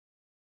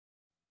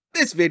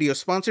This video is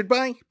sponsored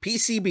by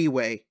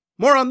PCBWay.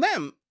 More on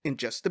them in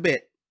just a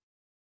bit.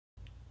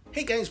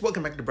 Hey guys,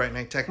 welcome back to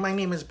brightnighttech. My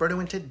name is Berto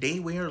and today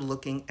we are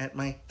looking at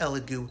my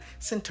Elegoo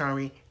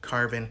Centauri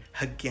carbon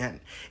again.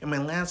 In my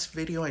last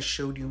video I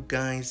showed you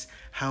guys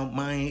how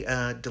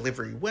my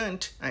delivery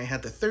went. I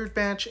had the third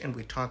batch and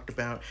we talked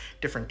about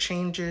different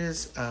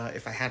changes,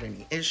 if I had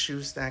any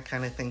issues, that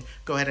kind of thing.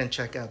 Go ahead and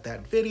check out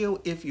that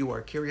video if you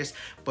are curious.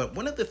 But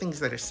one of the things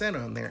that I said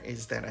on there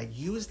is that I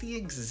used the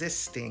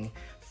existing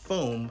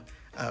foam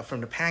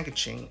from the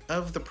packaging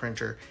of the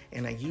printer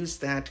and I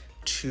used that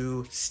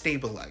to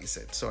stabilize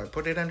it. So I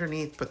put it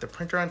underneath, put the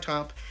printer on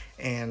top,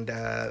 and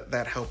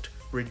that helped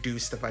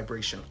reduce the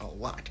vibration a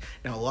lot.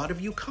 Now, a lot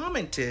of you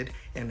commented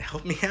and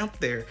helped me out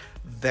there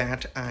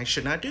that I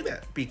should not do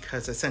that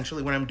because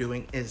essentially what I'm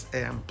doing is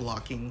I'm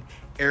blocking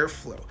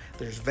airflow.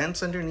 There's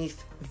vents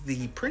underneath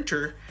the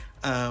printer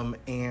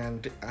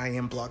and I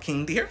am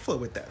blocking the airflow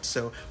with that.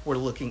 So we're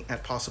looking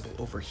at possible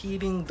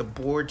overheating. The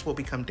boards will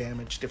become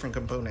damaged, different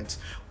components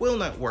will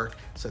not work.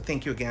 So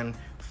thank you again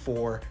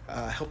for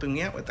helping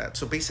me out with that.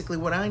 So basically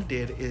what I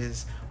did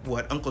is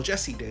what Uncle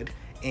Jessy did,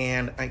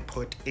 and I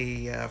put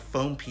a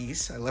foam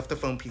piece, I left the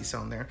foam piece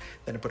on there,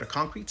 then I put a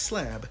concrete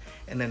slab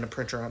and then a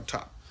printer on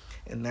top.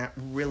 And that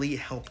really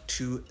helped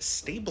to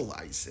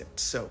stabilize it.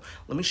 So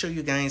let me show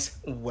you guys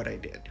what I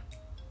did.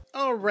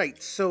 All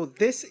right, so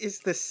this is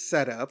the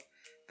setup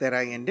that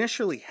I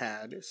initially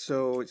had.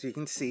 So as you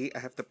can see, I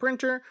have the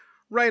printer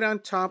right on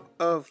top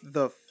of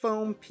the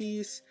foam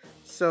piece.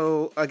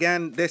 So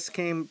again, this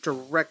came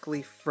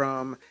directly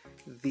from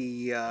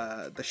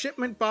the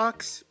shipment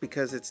box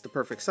because it's the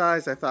perfect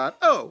size. I thought,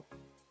 oh,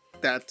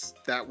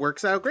 that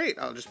works out great.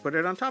 I'll just put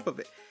it on top of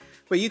it.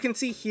 But you can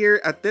see here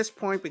at this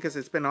point, because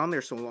it's been on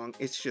there so long,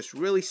 it's just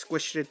really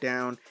squished it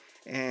down.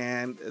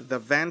 And the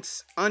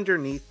vents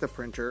underneath the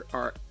printer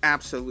are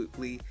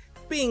absolutely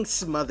being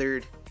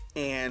smothered,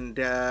 and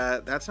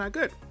that's not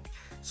good.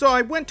 So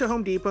I went to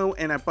Home Depot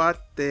and I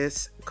bought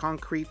this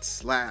concrete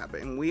slab,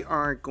 and we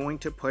are going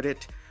to put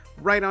it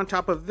right on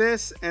top of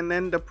this and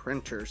then the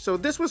printer. So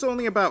this was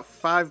only about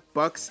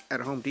 $5 at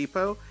Home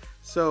Depot,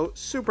 so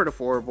super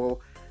affordable.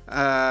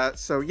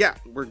 So yeah,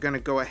 we're gonna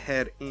go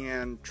ahead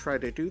and try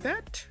to do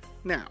that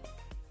now.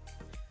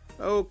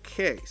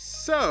 Okay,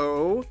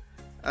 so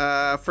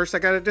first I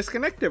gotta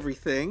disconnect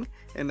everything,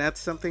 and that's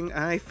something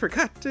I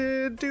forgot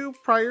to do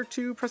prior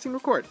to pressing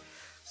record.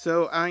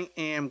 So I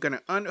am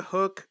gonna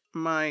unhook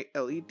my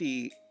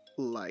LED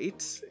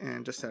lights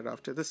and just set it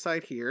off to the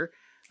side here.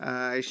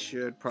 I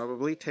should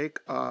probably take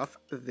off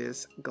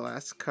this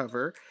glass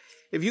cover.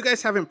 If you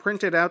guys haven't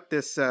printed out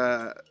this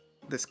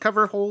this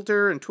cover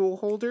holder and tool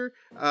holder,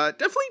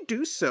 definitely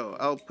do so.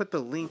 I'll put the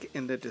link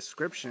in the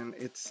description.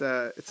 It's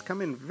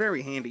come in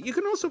very handy. You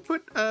can also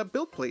put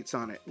build plates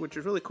on it, which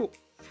is really cool.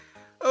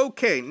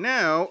 Okay,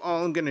 now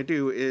all I'm gonna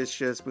do is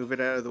just move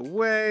it out of the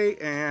way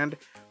and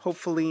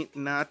hopefully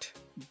not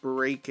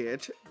break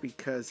it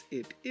because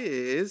it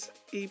is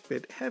a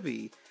bit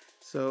heavy.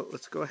 So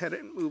let's go ahead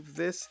and move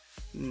this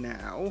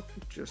now,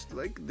 just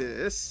like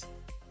this,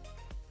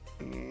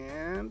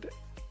 and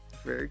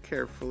very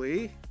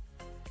carefully.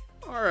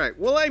 All right,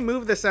 while I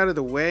move this out of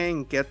the way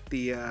and get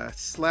the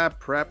slab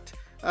prepped,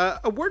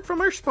 a word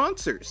from our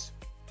sponsors.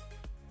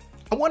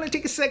 I want to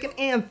take a second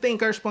and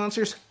thank our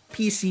sponsors,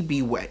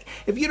 PCBWay.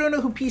 If you don't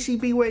know who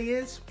PCBWay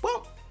is,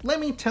 well, let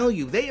me tell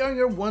you, they are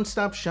your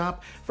one-stop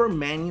shop for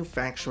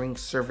manufacturing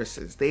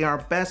services. They are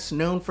best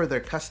known for their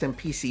custom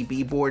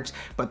PCB boards,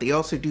 but they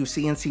also do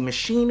CNC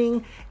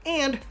machining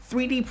and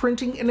 3D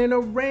printing in an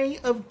array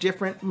of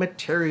different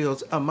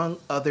materials, among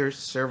other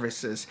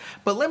services.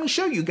 But let me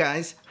show you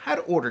guys how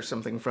to order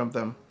something from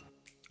them.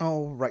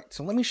 All right,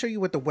 so let me show you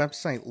what the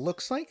website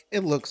looks like.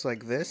 It looks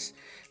like this.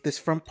 This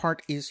front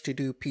part is to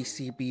do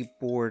PCB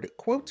board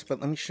quotes, but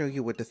let me show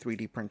you what the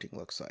 3D printing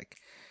looks like.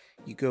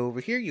 You go over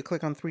here, you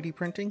click on 3D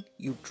printing,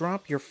 you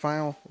drop your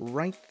file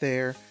right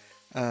there,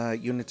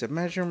 units of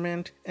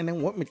measurement, and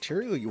then what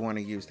material you want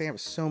to use. They have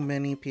so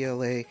many: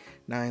 PLA,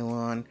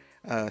 nylon,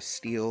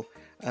 steel,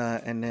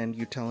 and then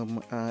you tell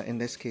them, in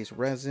this case,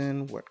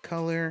 resin, what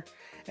color,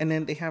 and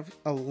then they have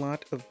a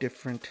lot of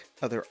different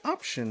other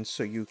options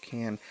so you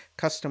can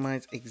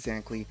customize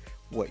exactly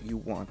what you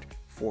want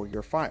for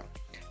your file.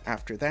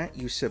 After that,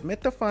 you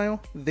submit the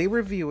file, they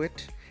review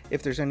it.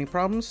 If there's any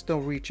problems,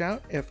 they'll reach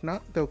out. If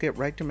not, they'll get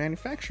right to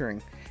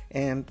manufacturing.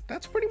 And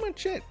that's pretty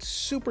much it.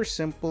 Super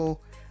simple,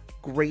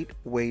 great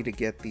way to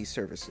get these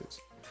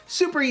services.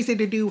 Super easy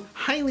to do,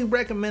 highly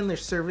recommend their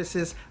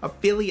services.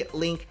 Affiliate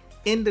link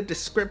in the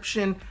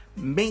description.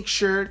 Make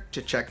sure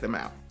to check them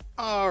out.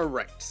 All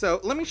right, so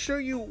let me show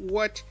you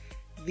what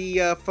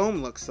the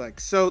foam looks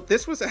like. So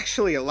this was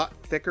actually a lot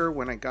thicker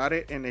when I got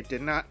it, and it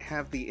did not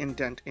have the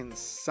indent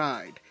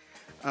inside.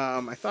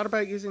 I thought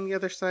about using the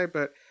other side,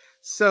 but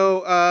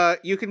so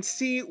you can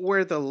see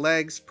where the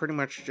legs pretty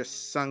much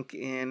just sunk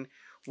in,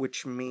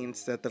 which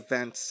means that the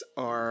vents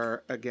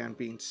are again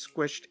being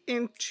squished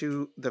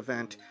into the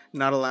vent,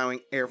 not allowing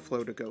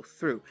airflow to go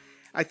through.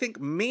 I think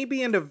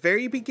maybe in the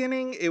very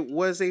beginning it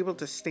was able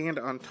to stand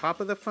on top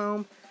of the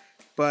foam,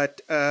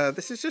 But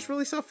this is just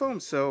really soft foam,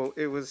 so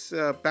it was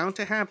bound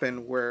to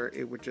happen where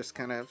it would just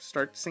kind of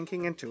start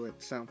sinking into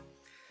it. So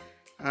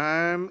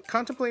I'm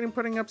contemplating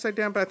putting it upside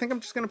down, but I think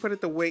I'm just going to put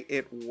it the way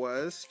it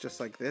was, just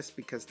like this,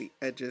 because the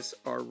edges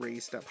are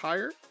raised up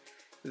higher.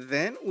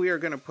 Then we are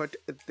going to put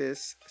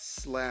this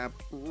slab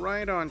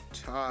right on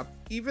top.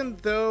 Even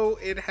though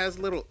it has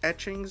little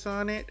etchings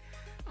on it,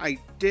 I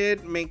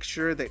did make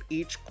sure that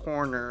each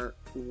corner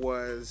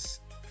was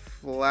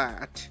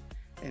flat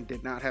and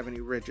did not have any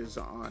ridges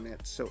on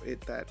it, so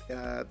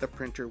that the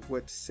printer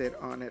would sit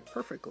on it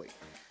perfectly.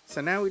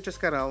 So now we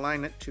just got to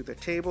align it to the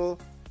table,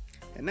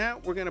 and now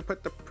we're going to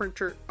put the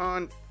printer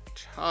on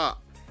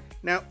top.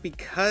 Now,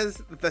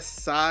 because the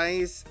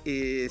size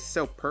is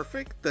so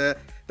perfect, the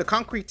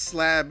concrete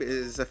slab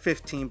is a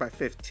 15 by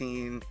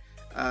 15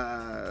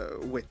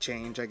 with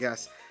change, I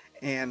guess.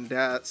 And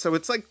so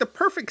it's like the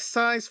perfect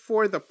size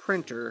for the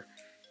printer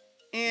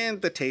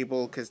and the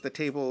table, because the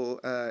table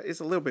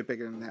is a little bit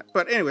bigger than that.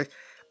 But anyway,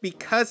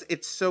 because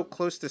it's so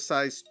close to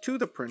size to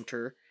the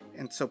printer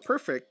and so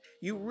perfect,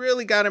 you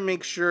really got to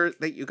make sure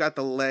that you got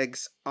the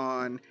legs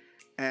on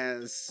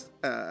as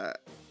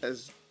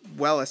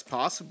well as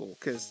possible,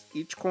 because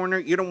each corner,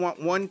 you don't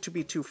want one to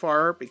be too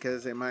far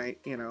because it might,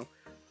 you know,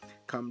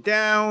 come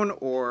down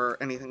or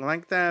anything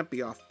like that,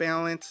 be off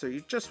balance. So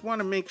you just want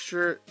to make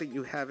sure that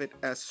you have it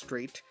as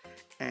straight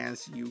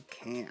as you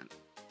can.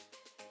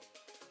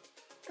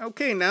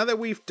 Okay, now that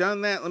we've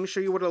done that, let me show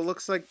you what it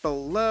looks like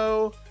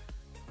below.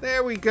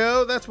 There we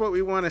go. That's what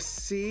we want to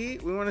see.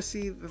 We want to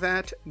see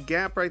that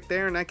gap right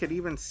there, and I could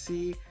even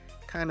see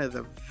kind of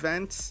the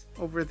vents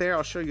over there.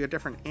 I'll show you a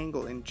different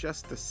angle in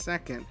just a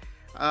second.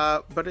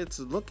 But it's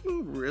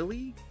looking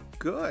really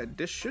good.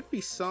 This should be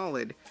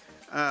solid.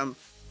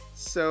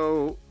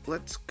 So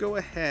let's go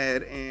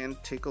ahead and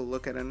take a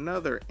look at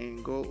another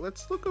angle.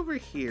 Let's look over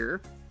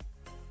here.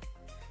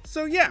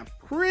 So yeah,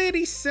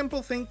 pretty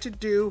simple thing to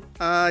do.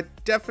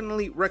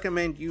 Definitely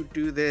recommend you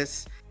do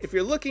this if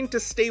you're looking to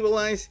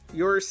stabilize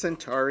your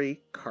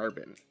Centauri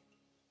Carbon.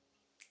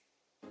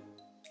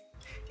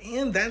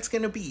 And that's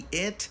gonna be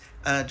it.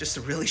 Just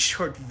a really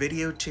short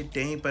video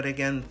today, but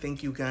again,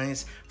 thank you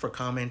guys for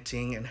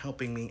commenting and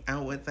helping me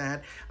out with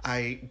that.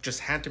 I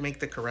just had to make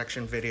the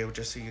correction video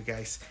just so you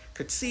guys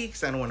could see,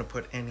 because I don't want to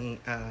put any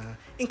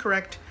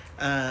incorrect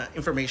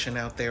information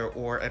out there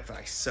or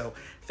advice. So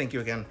thank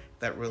you again,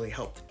 that really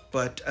helped.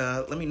 But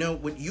let me know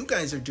what you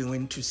guys are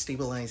doing to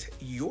stabilize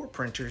your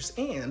printers,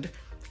 and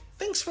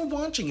thanks for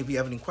watching. If you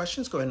have any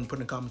questions, go ahead and put in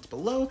the comments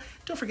below.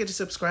 Don't forget to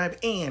subscribe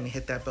and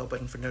hit that bell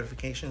button for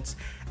notifications.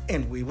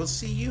 And we will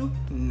see you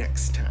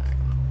next time.